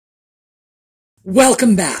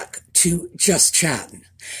Welcome back to Just Chattin',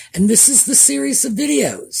 and this is the series of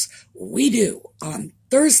videos we do on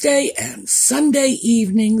Thursday and Sunday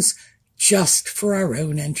evenings just for our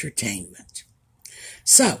own entertainment.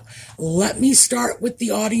 So, let me start with the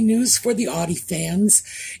Audie news for the Audie fans.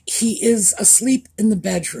 He is asleep in the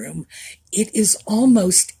bedroom. It is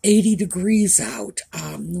almost 80 degrees out.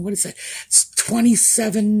 What is that? It's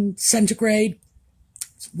 27 centigrade.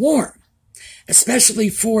 It's warm, especially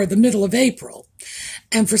for the middle of April.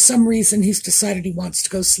 And for some reason, he's decided he wants to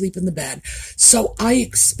go sleep in the bed. So I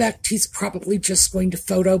expect he's probably just going to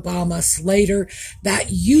photobomb us later. That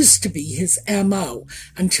used to be his MO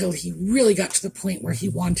until he really got to the point where he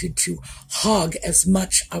wanted to hog as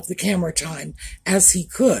much of the camera time as he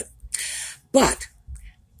could. But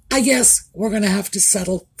I guess we're going to have to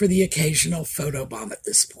settle for the occasional photobomb at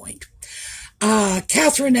this point.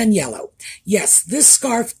 Catherine and yellow. Yes, this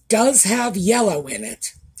scarf does have yellow in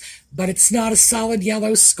it, but it's not a solid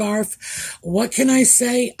yellow scarf. What can I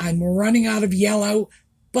say? I'm running out of yellow,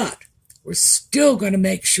 but we're still going to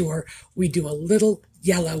make sure we do a little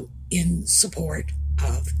yellow in support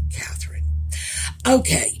of Catherine.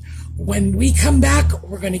 Okay, when we come back,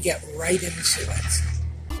 we're going to get right into it.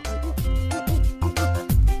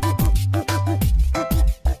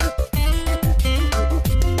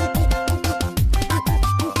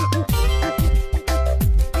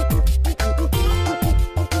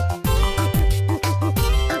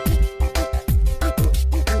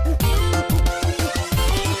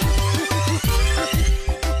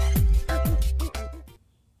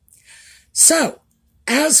 So,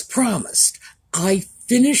 as promised, I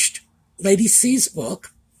finished Lady C's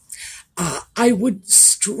book. I would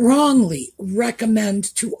strongly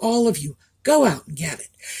recommend to all of you, go out and get it.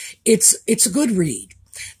 It's a good read.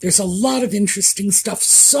 There's a lot of interesting stuff,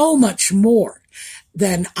 so much more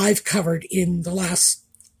than I've covered in the last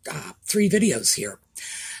 3 videos here,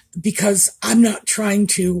 because I'm not trying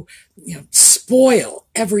to, spoil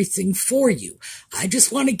everything for you. I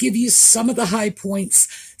just want to give you some of the high points,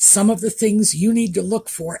 some of the things you need to look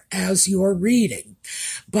for as you're reading.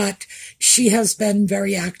 But she has been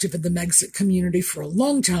very active in the Megxit community for a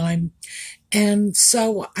long time, and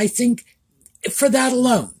so I think for that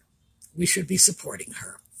alone, we should be supporting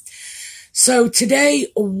her. So today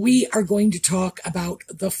we are going to talk about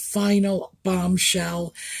the final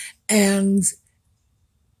bombshell, and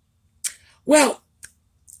well,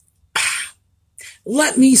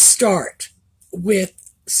 let me start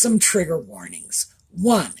with some trigger warnings.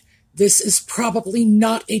 1, this is probably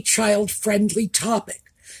not a child-friendly topic.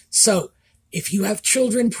 So if you have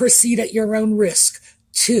children, proceed at your own risk.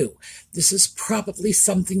 2, this is probably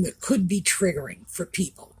something that could be triggering for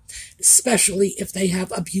people, especially if they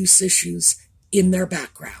have abuse issues in their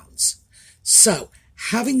backgrounds. So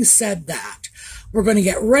having said that, we're going to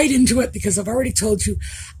get right into it because I've already told you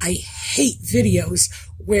I hate videos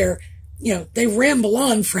where they ramble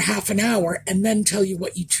on for half an hour and then tell you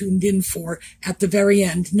what you tuned in for at the very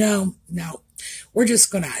end. No, we're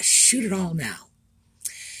just going to shoot it all now.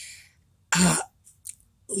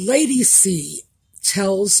 Lady C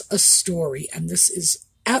tells a story, and this is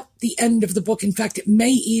at the end of the book. In fact, it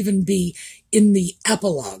may even be in the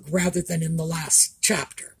epilogue rather than in the last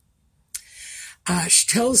chapter. She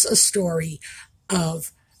tells a story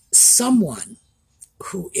of someone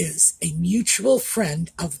who is a mutual friend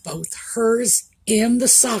of both hers and the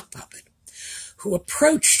sock puppet, who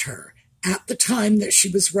approached her at the time that she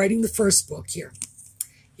was writing the first book. Here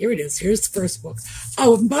it is. Here's the first book.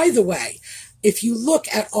 Oh, and by the way, if you look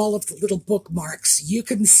at all of the little bookmarks, you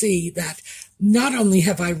can see that not only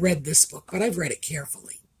have I read this book, but I've read it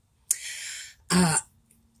carefully.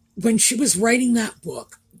 When she was writing that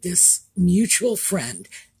book, this mutual friend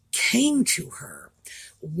came to her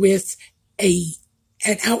with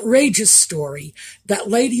an outrageous story that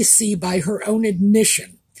Lady C, by her own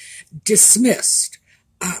admission, dismissed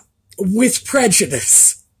with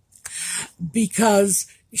prejudice, because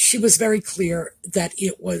she was very clear that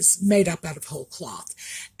it was made up out of whole cloth.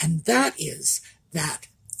 And that is that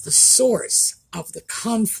the source of the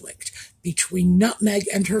conflict between Nutmeg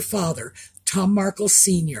and her father, Tom Markle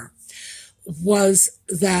Sr., was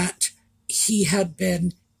that he had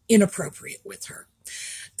been inappropriate with her.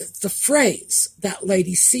 The phrase that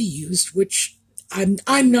Lady C used, which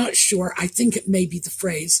I'm not sure, I think it may be the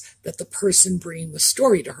phrase that the person bringing the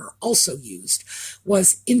story to her also used,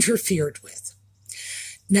 was interfered with.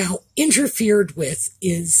 Now, interfered with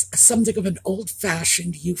is something of an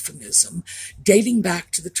old-fashioned euphemism dating back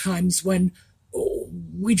to the times when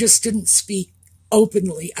we just didn't speak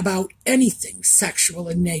openly about anything sexual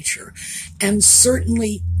in nature. And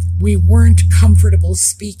certainly we weren't comfortable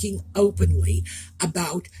speaking openly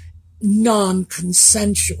about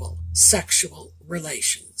non-consensual sexual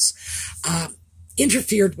relations.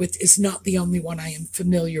 Interfered with is not the only one I am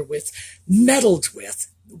familiar with. Meddled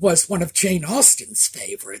with was one of Jane Austen's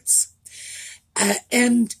favorites.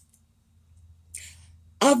 And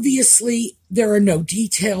obviously, there are no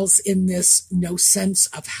details in this, no sense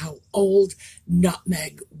of how old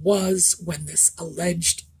Nutmeg was when this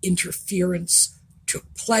alleged interference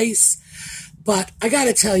took place. But I got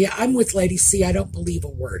to tell you, I'm with Lady C. I don't believe a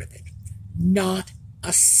word of it. Not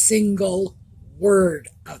a single word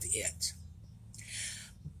of it.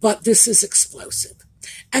 But this is explosive.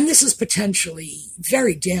 And this is potentially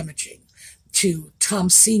very damaging to Tom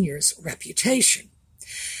Sr.'s reputation.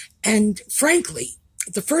 And frankly,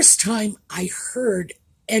 the first time I heard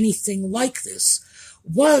anything like this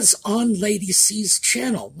was on Lady C's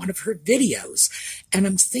channel, one of her videos. And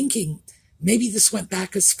I'm thinking, maybe this went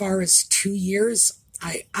back as far as 2 years.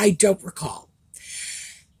 I don't recall.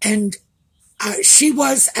 And she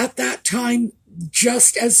was at that time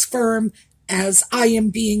just as firm as I am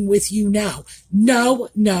being with you now. No,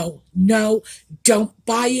 no, no, don't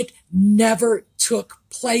buy it. Never took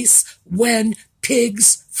place when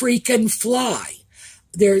pigs freaking fly.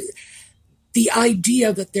 The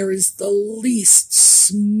idea that there is the least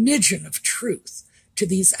smidgen of truth to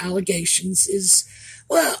these allegations is,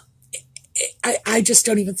 well, I just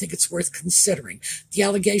don't even think it's worth considering. The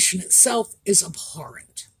allegation itself is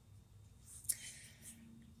abhorrent.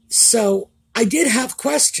 So I did have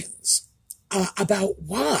questions about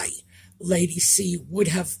why Lady C would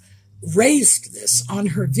have raised this on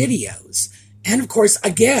her videos. And of course,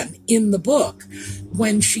 again, in the book,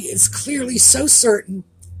 when she is clearly so certain,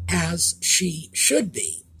 as she should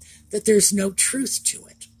be, that there's no truth to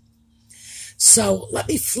it. So let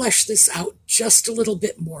me flesh this out just a little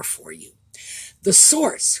bit more for you. The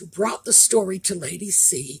source who brought the story to Lady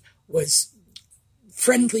C was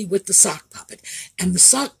friendly with the sock puppet, and the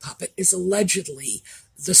sock puppet is allegedly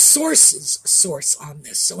the source's source on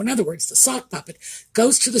this. So in other words, the sock puppet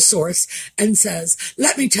goes to the source and says,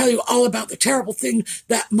 let me tell you all about the terrible thing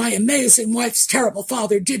that my amazing wife's terrible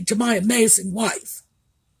father did to my amazing wife.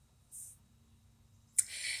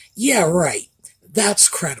 Yeah, right. That's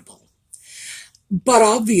credible. But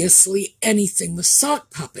obviously anything the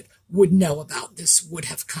sock puppet would know about this would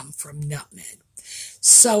have come from Nutmeg.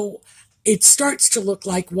 So it starts to look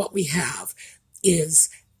like what we have is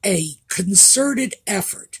a concerted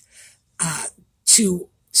effort to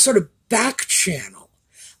sort of back channel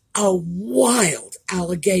a wild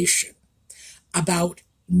allegation about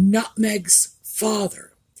Nutmeg's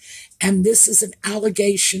father. And this is an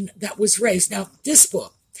allegation that was raised. Now, this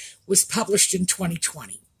book was published in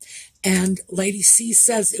 2020. And Lady C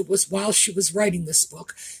says it was while she was writing this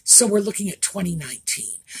book. So we're looking at 2019.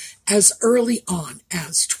 As early on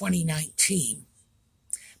as 2019,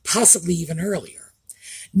 possibly even earlier,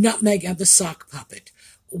 Nutmeg and the sock puppet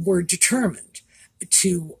were determined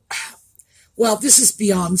to, well, this is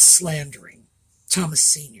beyond slandering Thomas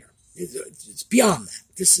Sr. It's beyond that.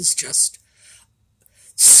 This is just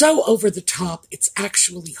so over the top, it's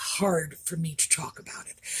actually hard for me to talk about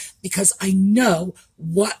it because I know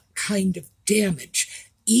what kind of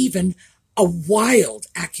damage even a wild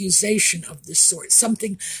accusation of this sort,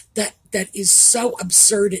 something that is so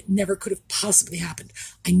absurd it never could have possibly happened.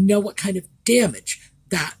 I know what kind of damage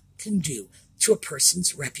that can do to a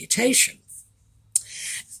person's reputation.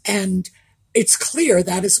 And it's clear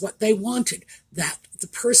that is what they wanted, that the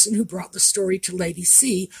person who brought the story to Lady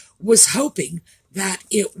C was hoping that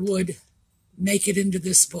it would make it into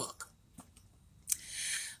this book.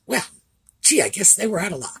 Well, gee, I guess they were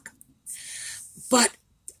out of luck. But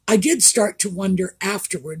I did start to wonder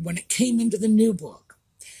afterward, when it came into the new book,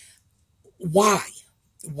 why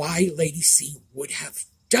Lady C would have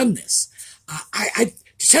done this.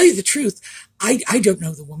 To tell you the truth, I don't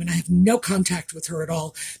know the woman. I have no contact with her at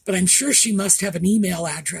all, but I'm sure she must have an email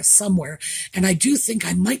address somewhere. And I do think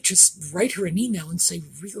I might just write her an email and say,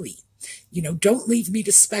 really, don't leave me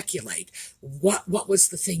to speculate. What was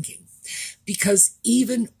the thinking? Because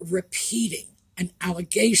even repeating an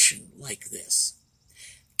allegation like this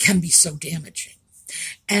can be so damaging.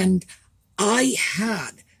 And I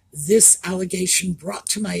had this allegation brought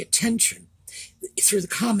to my attention through the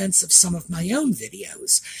comments of some of my own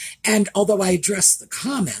videos. And although I addressed the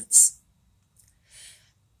comments,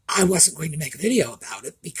 I wasn't going to make a video about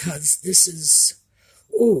it because this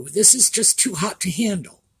is just too hot to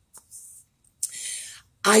handle.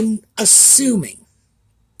 I'm assuming,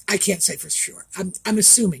 I can't say for sure, I'm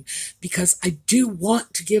assuming, because I do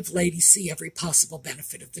want to give Lady C every possible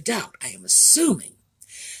benefit of the doubt. I am assuming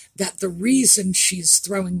that the reason she's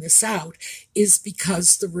throwing this out is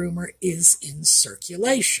because the rumor is in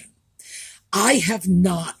circulation. I have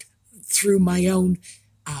not, through my own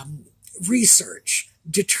research,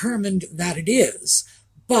 determined that it is.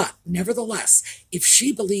 But nevertheless, if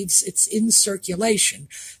she believes it's in circulation,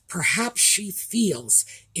 perhaps she feels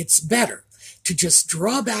it's better to just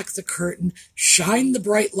draw back the curtain, shine the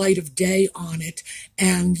bright light of day on it,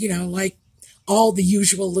 and, like all the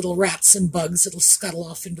usual little rats and bugs, it'll scuttle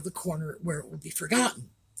off into the corner where it will be forgotten.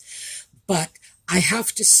 But I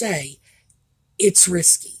have to say, it's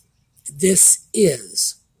risky. This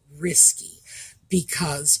is risky,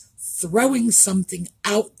 because throwing something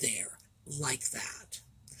out there like that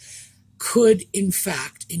could, in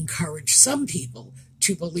fact, encourage some people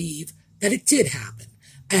to believe that it did happen.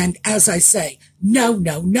 And as I say, no, did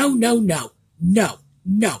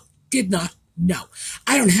not, no.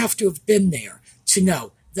 I don't have to have been there to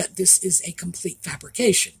know that this is a complete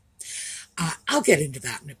fabrication. I'll get into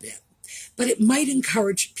that in a bit. But it might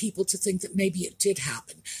encourage people to think that maybe it did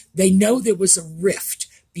happen. They know there was a rift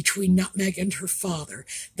between Nutmeg and her father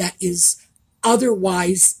that is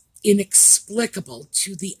otherwise inexplicable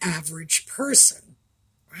to the average person,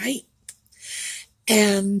 right?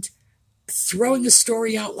 And throwing a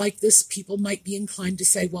story out like this, people might be inclined to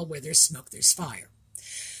say, well, where there's smoke, there's fire.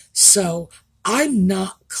 So I'm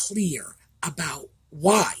not clear about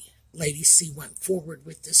why Lady C went forward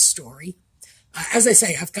with this story. As I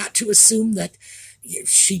say, I've got to assume that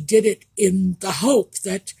she did it in the hope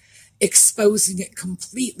that exposing it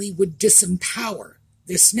completely would disempower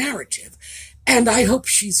this narrative. And I hope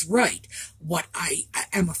she's right. What I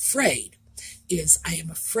am afraid is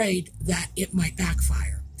that it might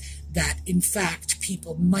backfire. That, in fact,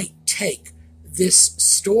 people might take this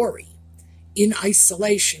story in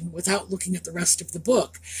isolation without looking at the rest of the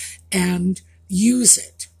book and use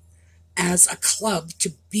it as a club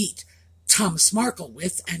to beat Thomas Markle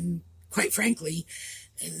with. And quite frankly,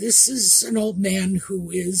 this is an old man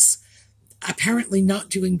who is apparently not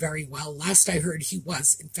doing very well. Last I heard, he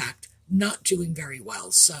was, in fact, not doing very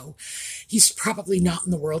well. So he's probably not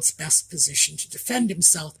in the world's best position to defend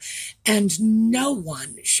himself. And no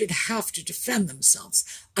one should have to defend themselves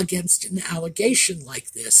against an allegation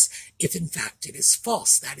like this if, in fact, it is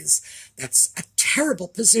false. That's a terrible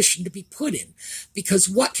position to be put in, because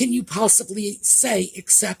what can you possibly say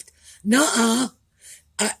except, nuh-uh,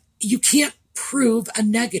 you can't prove a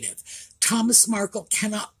negative. Thomas Markle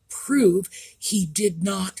cannot prove he did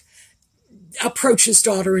not approach his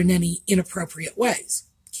daughter in any inappropriate ways.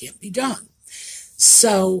 Can't be done.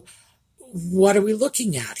 So what are we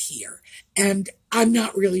looking at here? And I'm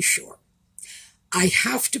not really sure. I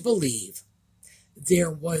have to believe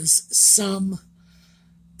there was some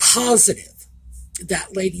positive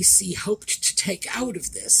that Lady C hoped to take out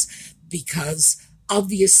of this, because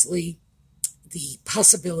obviously the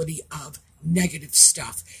possibility of negative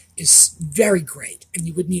stuff is very great, and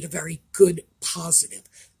you would need a very good positive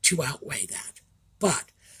to outweigh that. But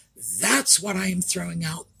that's what I am throwing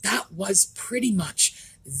out. That was pretty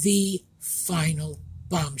much the final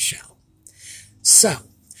bombshell. So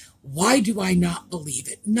why do I not believe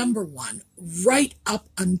it? Number one, right up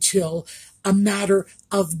until a matter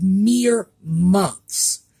of mere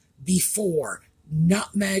months before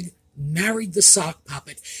Nutmeg married the sock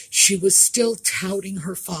puppet, she was still touting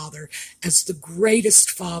her father as the greatest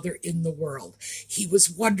father in the world. He was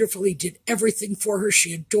wonderful. He did everything for her.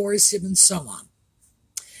 She adores him, and so on.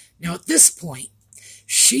 Now, at this point,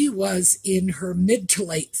 she was in her mid to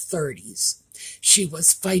late 30s. She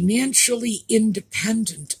was financially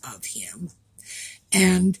independent of him.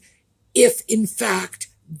 And if, in fact,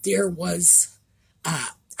 there was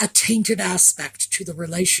a tainted aspect to the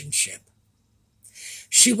relationship,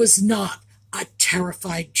 she was not a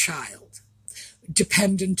terrified child,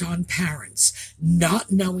 dependent on parents,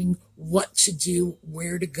 not knowing what to do,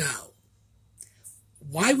 where to go.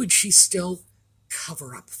 Why would she still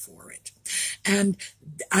cover up for it? And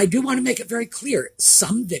I do want to make it very clear,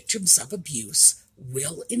 some victims of abuse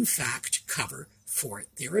will, in fact, cover for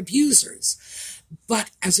their abusers.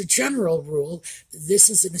 But as a general rule, this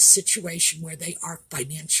is in a situation where they are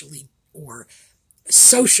financially or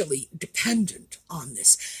socially dependent on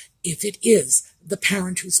this. If it is the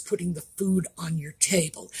parent who's putting the food on your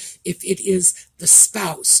table, if it is the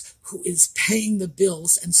spouse who is paying the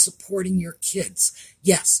bills and supporting your kids,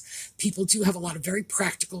 yes, people do have a lot of very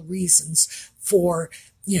practical reasons for,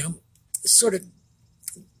 sort of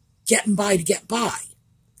getting by to get by.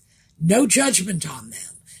 No judgment on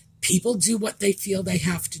them. People do what they feel they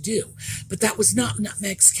have to do. But that was not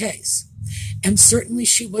Nutmeg's case. And certainly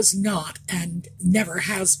she was not, and never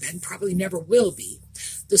has been, probably never will be,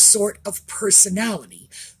 the sort of personality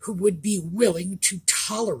who would be willing to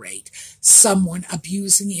tolerate someone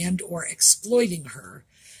abusing and or exploiting her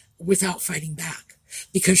without fighting back,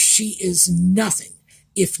 because she is nothing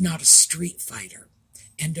if not a street fighter,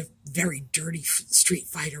 and a very dirty street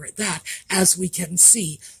fighter at that, as we can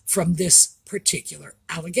see from this particular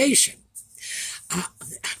allegation.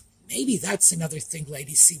 Maybe that's another thing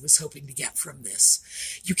Lady C was hoping to get from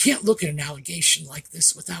this. You can't look at an allegation like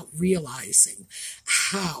this without realizing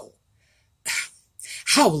how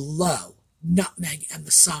low Nutmeg and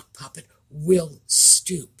the sock puppet will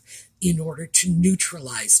stoop in order to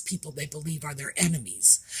neutralize people they believe are their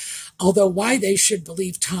enemies. Although why they should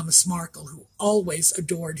believe Thomas Markle, who always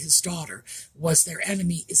adored his daughter, was their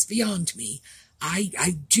enemy is beyond me.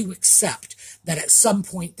 I do accept that at some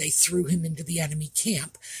point they threw him into the enemy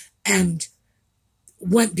camp and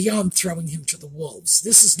went beyond throwing him to the wolves.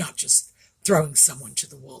 This is not just throwing someone to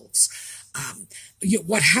the wolves.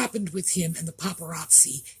 What happened with him and the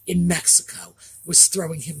paparazzi in Mexico was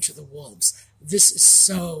throwing him to the wolves. This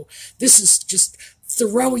is just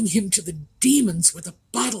throwing him to the demons with a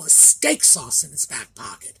bottle of steak sauce in his back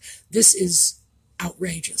pocket. This is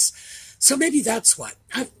outrageous. So maybe that's what.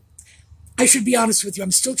 I should be honest with you,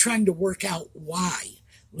 I'm still trying to work out why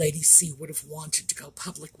Lady C would have wanted to go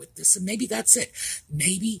public with this, and maybe that's it.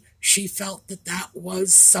 Maybe she felt that that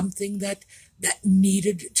was something that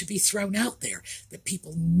needed to be thrown out there, that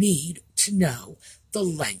people need to know the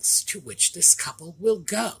lengths to which this couple will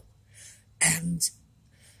go. And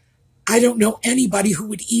I don't know anybody who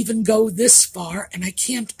would even go this far, and I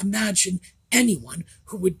can't imagine anyone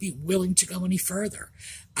who would be willing to go any further.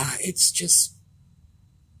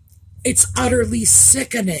 It's utterly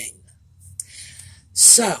sickening.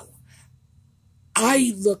 So,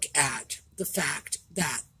 I look at the fact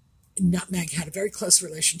that Nutmeg had a very close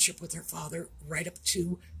relationship with her father right up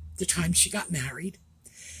to the time she got married.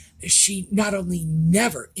 She not only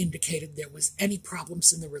never indicated there was any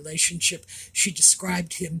problems in the relationship, she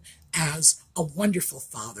described him as a wonderful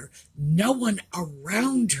father. No one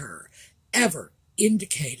around her ever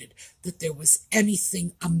indicated that there was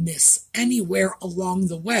anything amiss anywhere along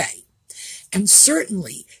the way. And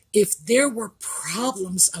certainly, if there were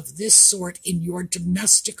problems of this sort in your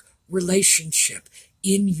domestic relationship,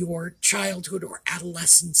 in your childhood or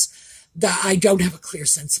adolescence, that I don't have a clear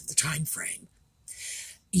sense of the time frame,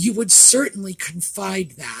 you would certainly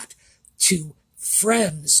confide that to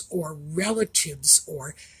friends or relatives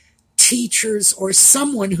or teachers or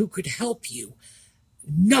someone who could help you,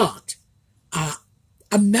 not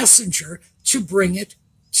a messenger to bring it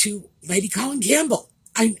to Lady Colin Campbell.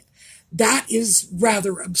 That is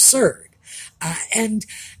rather absurd. And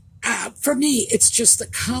for me, it's just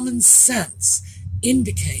that common sense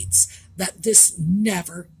indicates that this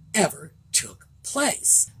never, ever took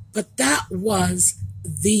place. But that was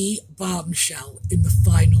the bombshell in the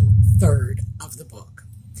final third of the book.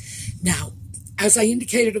 Now, as I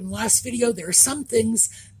indicated in the last video, there are some things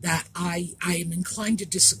that I am inclined to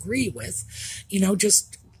disagree with,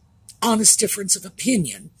 just honest difference of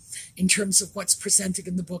opinion in terms of what's presented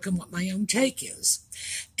in the book and what my own take is.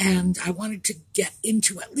 And I wanted to get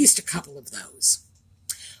into at least a couple of those.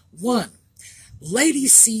 One, Lady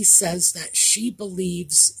C says that she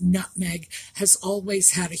believes Nutmeg has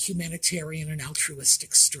always had a humanitarian and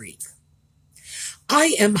altruistic streak.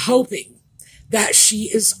 I am hoping that she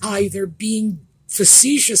is either being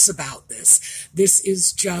facetious about this. This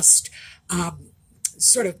is just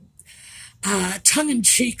sort of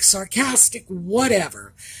tongue-in-cheek, sarcastic,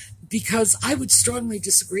 whatever, because I would strongly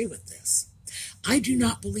disagree with this. I do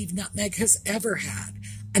not believe Nutmeg has ever had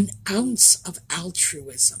an ounce of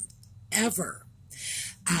altruism, ever.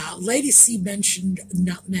 Lady C mentioned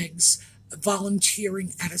Nutmeg's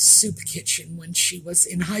volunteering at a soup kitchen when she was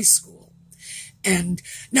in high school. And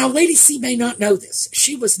now Lady C may not know this.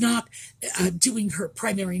 She was not doing her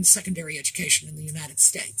primary and secondary education in the United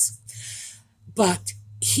States. But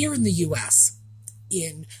here in the U.S.,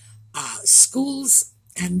 in schools,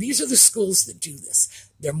 and these are the schools that do this,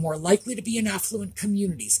 they're more likely to be in affluent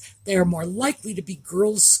communities. They are more likely to be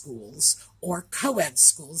girls' schools or co-ed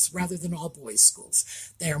schools rather than all-boys schools.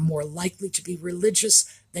 They are more likely to be religious.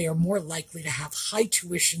 They are more likely to have high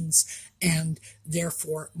tuitions and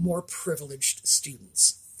therefore more privileged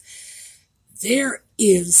students. There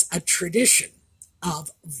is a tradition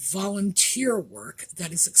of volunteer work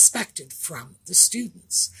that is expected from the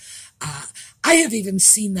students. I have even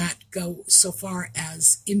seen that go so far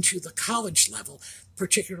as into the college level,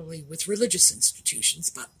 particularly with religious institutions,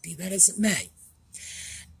 but be that as it may.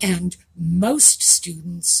 And most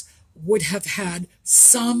students would have had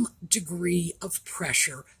some degree of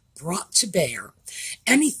pressure brought to bear,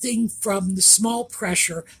 anything from the small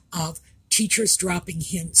pressure of teachers dropping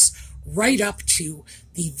hints right up to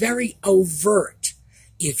the very overt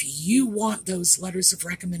if you want those letters of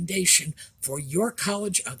recommendation for your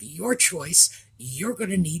college of your choice, you're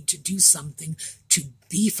going to need to do something to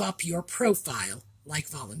beef up your profile, like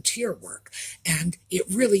volunteer work. And it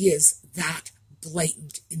really is that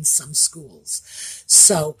blatant in some schools.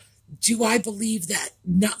 So do I believe that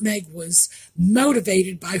Nutmeg was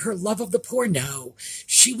motivated by her love of the poor? No.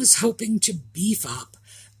 She was hoping to beef up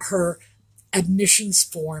her admissions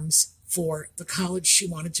forms for the college she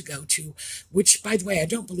wanted to go to, which, by the way, I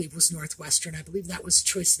don't believe was Northwestern. I believe that was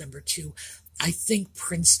choice number 2. I think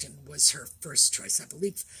Princeton was her first choice. I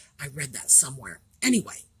believe I read that somewhere.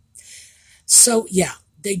 Anyway, so yeah,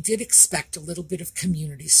 they did expect a little bit of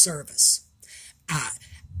community service.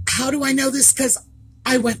 How do I know this? Because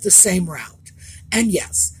I went the same route. And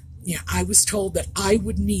yes, I was told that I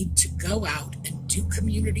would need to go out and do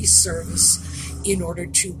community service in order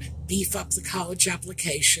to beef up the college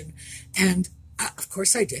application. And of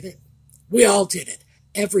course I did it. We all did it.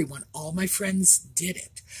 Everyone, all my friends did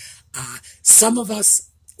it. Some of us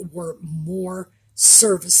were more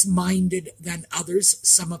service-minded than others.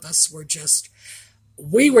 Some of us were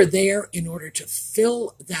we were there in order to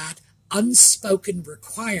fill that unspoken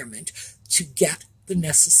requirement to get the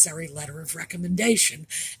necessary letter of recommendation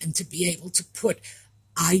and to be able to put,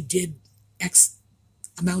 I did X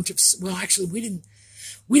amount of, well, actually,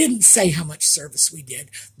 we didn't say how much service we did,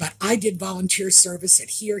 but I did volunteer service at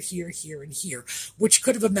here, and here, which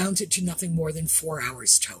could have amounted to nothing more than 4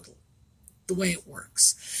 hours total, the way it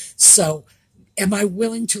works. So am I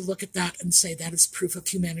willing to look at that and say that is proof of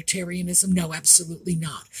humanitarianism? No, absolutely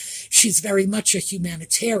not. She's very much a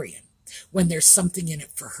humanitarian when there's something in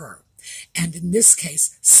it for her. And in this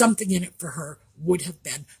case, something in it for her would have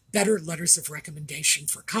been better letters of recommendation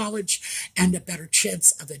for college and a better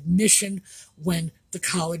chance of admission when the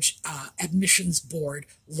college admissions board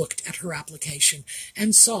looked at her application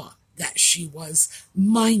and saw that she was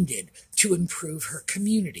minded to improve her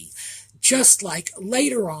community. Just like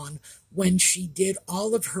later on when she did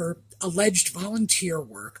all of her alleged volunteer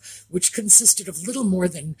work, which consisted of little more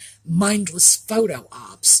than mindless photo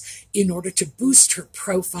ops in order to boost her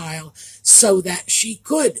profile so that she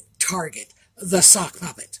could target the sock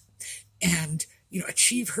puppet and,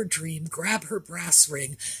 achieve her dream, grab her brass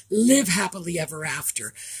ring, live happily ever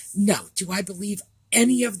after. No. Do I believe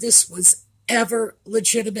any of this was ever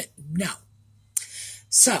legitimate? No.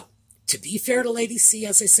 So, to be fair to Lady C,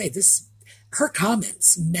 as I say, her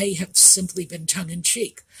comments may have simply been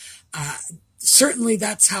tongue-in-cheek. Certainly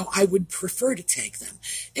that's how I would prefer to take them.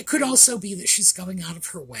 It could also be that she's going out of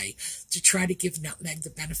her way to try to give Nutmeg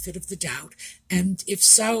the benefit of the doubt. And if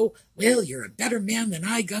so, well, you're a better man than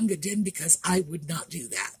I, Gunga Din, because I would not do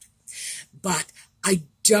that. But I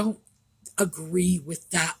don't agree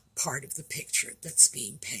with that part of the picture that's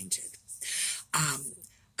being painted.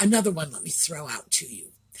 Another one let me throw out to you.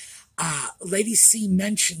 Lady C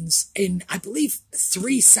mentions in, I believe,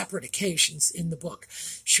 3 separate occasions in the book,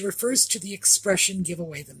 she refers to the expression, give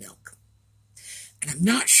away the milk. And I'm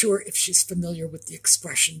not sure if she's familiar with the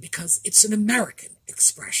expression because it's an American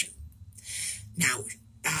expression. Now,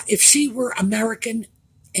 if she were American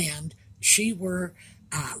and she were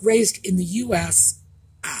raised in the U.S.,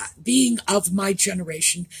 being of my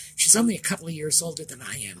generation, she's only a couple of years older than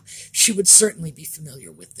I am, she would certainly be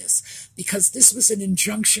familiar with this, because this was an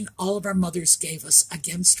injunction all of our mothers gave us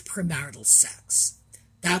against premarital sex.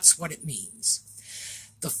 That's what it means.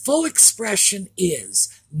 The full expression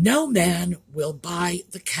is, no man will buy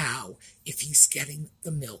the cow if he's getting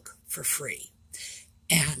the milk for free.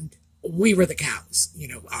 And we were the cows,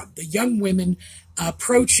 the young women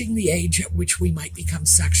approaching the age at which we might become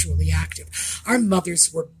sexually active. Our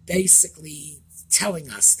mothers were basically telling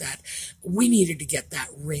us that we needed to get that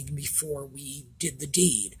ring before we did the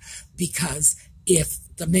deed, because if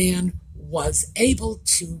the man was able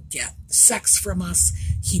to get sex from us,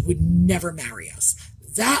 he would never marry us.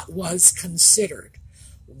 That was considered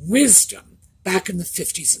wisdom back in the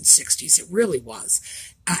 50s and 60s. It really was.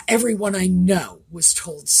 Everyone I know was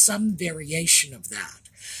told some variation of that.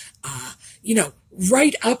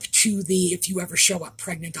 Right up to the, if you ever show up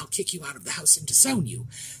pregnant, I'll kick you out of the house and disown you,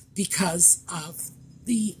 because of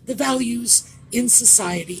the values in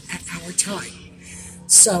society at our time.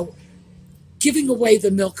 So giving away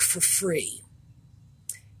the milk for free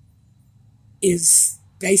is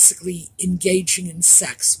basically engaging in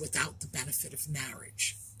sex without the benefit of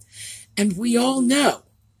marriage. And we all know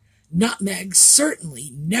Nutmeg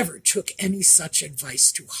certainly never took any such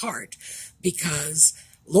advice to heart because,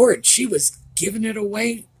 Lord, she was giving it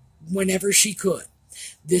away whenever she could.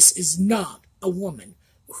 This is not a woman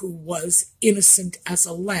who was innocent as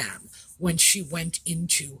a lamb when she went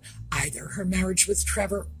into either her marriage with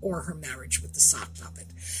Trevor or her marriage with the sock puppet.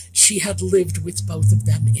 She had lived with both of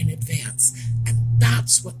them in advance, and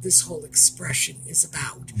that's what this whole expression is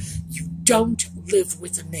about. You don't live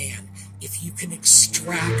with a man if you can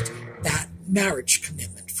extract that marriage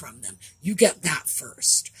commitment from them. You get that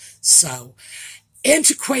first. So,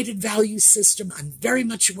 antiquated value system. I'm very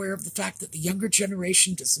much aware of the fact that the younger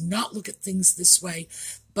generation does not look at things this way,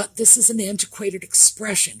 but this is an antiquated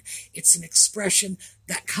expression. It's an expression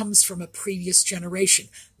that comes from a previous generation.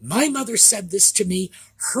 My mother said this to me,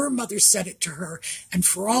 her mother said it to her, and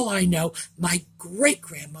for all I know, my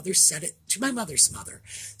great-grandmother said it to my mother's mother.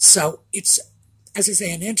 So it's, as I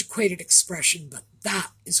say, an antiquated expression, but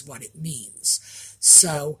that is what it means.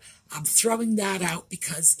 So I'm throwing that out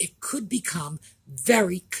because it could become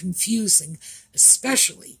very confusing,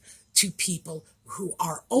 especially to people who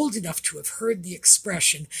are old enough to have heard the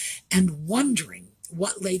expression and wondering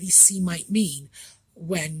what Lady C might mean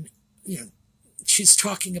when, she's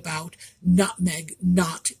talking about Nutmeg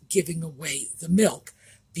not giving away the milk,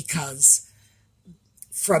 because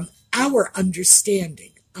from our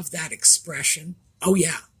understanding of that expression, oh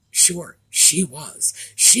yeah, sure, she was.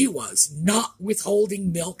 She was not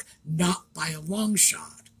withholding milk, not by a long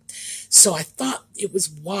shot. So I thought it was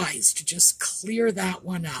wise to just clear that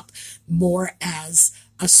one up more as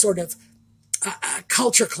a sort of a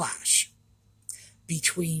culture clash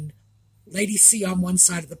between Lady C on one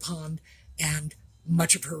side of the pond and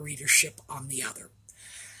much of her readership on the other.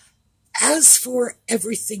 As for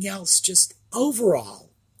everything else, just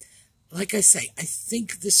overall, like I say, I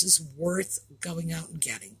think this is worth going out and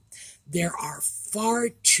getting. There are far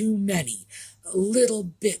too many little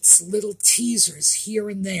bits, little teasers here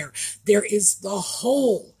and there. There is the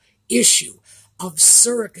whole issue of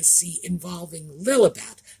surrogacy involving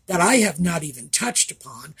Lilibet that I have not even touched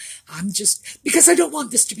upon. I'm just, because I don't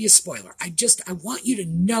want this to be a spoiler. I want you to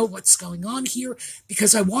know what's going on here,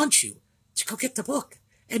 because I want you to go get the book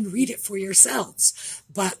and read it for yourselves.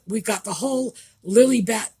 But we've got the whole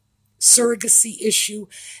Lilibet surrogacy issue,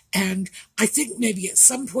 and I think maybe at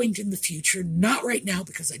some point in the future, not right now,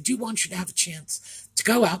 because I do want you to have a chance to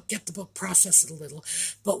go out, get the book, process it a little,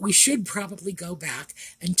 but we should probably go back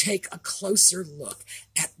and take a closer look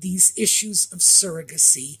at these issues of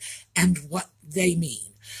surrogacy and what they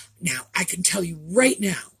mean. Now, I can tell you right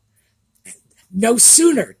now, no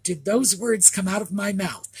sooner did those words come out of my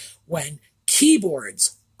mouth when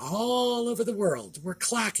keyboards all over the world were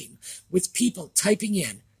clacking with people typing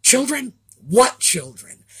in, "Children? What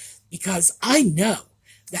children?" Because I know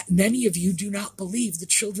that many of you do not believe that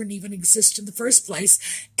children even exist in the first place,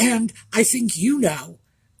 and I think you know.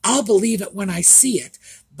 I'll believe it when I see it,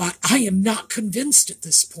 but I am not convinced at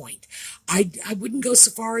this point. I wouldn't go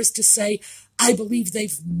so far as to say I believe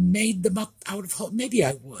they've made them up out of whole. Maybe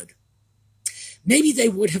I would. Maybe they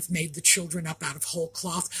would have made the children up out of whole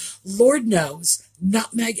cloth. Lord knows,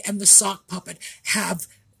 Nutmeg and the sock puppet have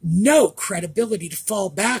no credibility to fall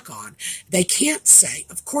back on. They can't say,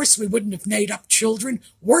 of course we wouldn't have made up children.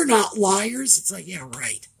 We're not liars. It's like, yeah,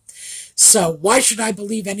 right. So why should I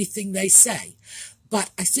believe anything they say? But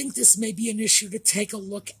I think this may be an issue to take a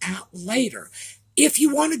look at later. If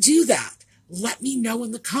you want to do that, let me know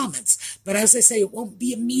in the comments. But as I say, it won't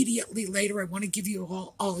be immediately later. I want to give you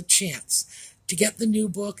all a chance to get the new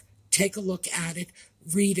book, take a look at it,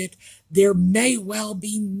 read it. There may well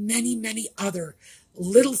be many, many other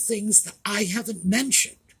little things that I haven't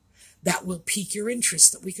mentioned that will pique your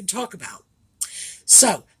interest that we can talk about.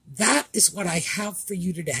 So that is what I have for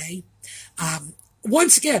you today.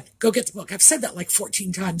 Once again, go get the book. I've said that like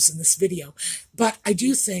 14 times in this video, but I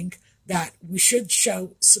do think that we should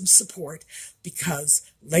show some support because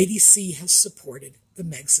Lady C has supported the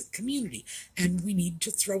Megxit community, and we need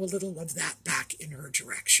to throw a little of that back in her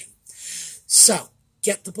direction. So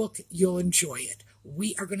get the book. You'll enjoy it.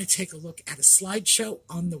 We are going to take a look at a slideshow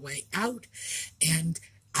on the way out, and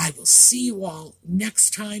I will see you all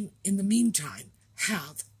next time. In the meantime,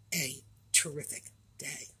 have a terrific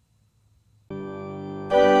day.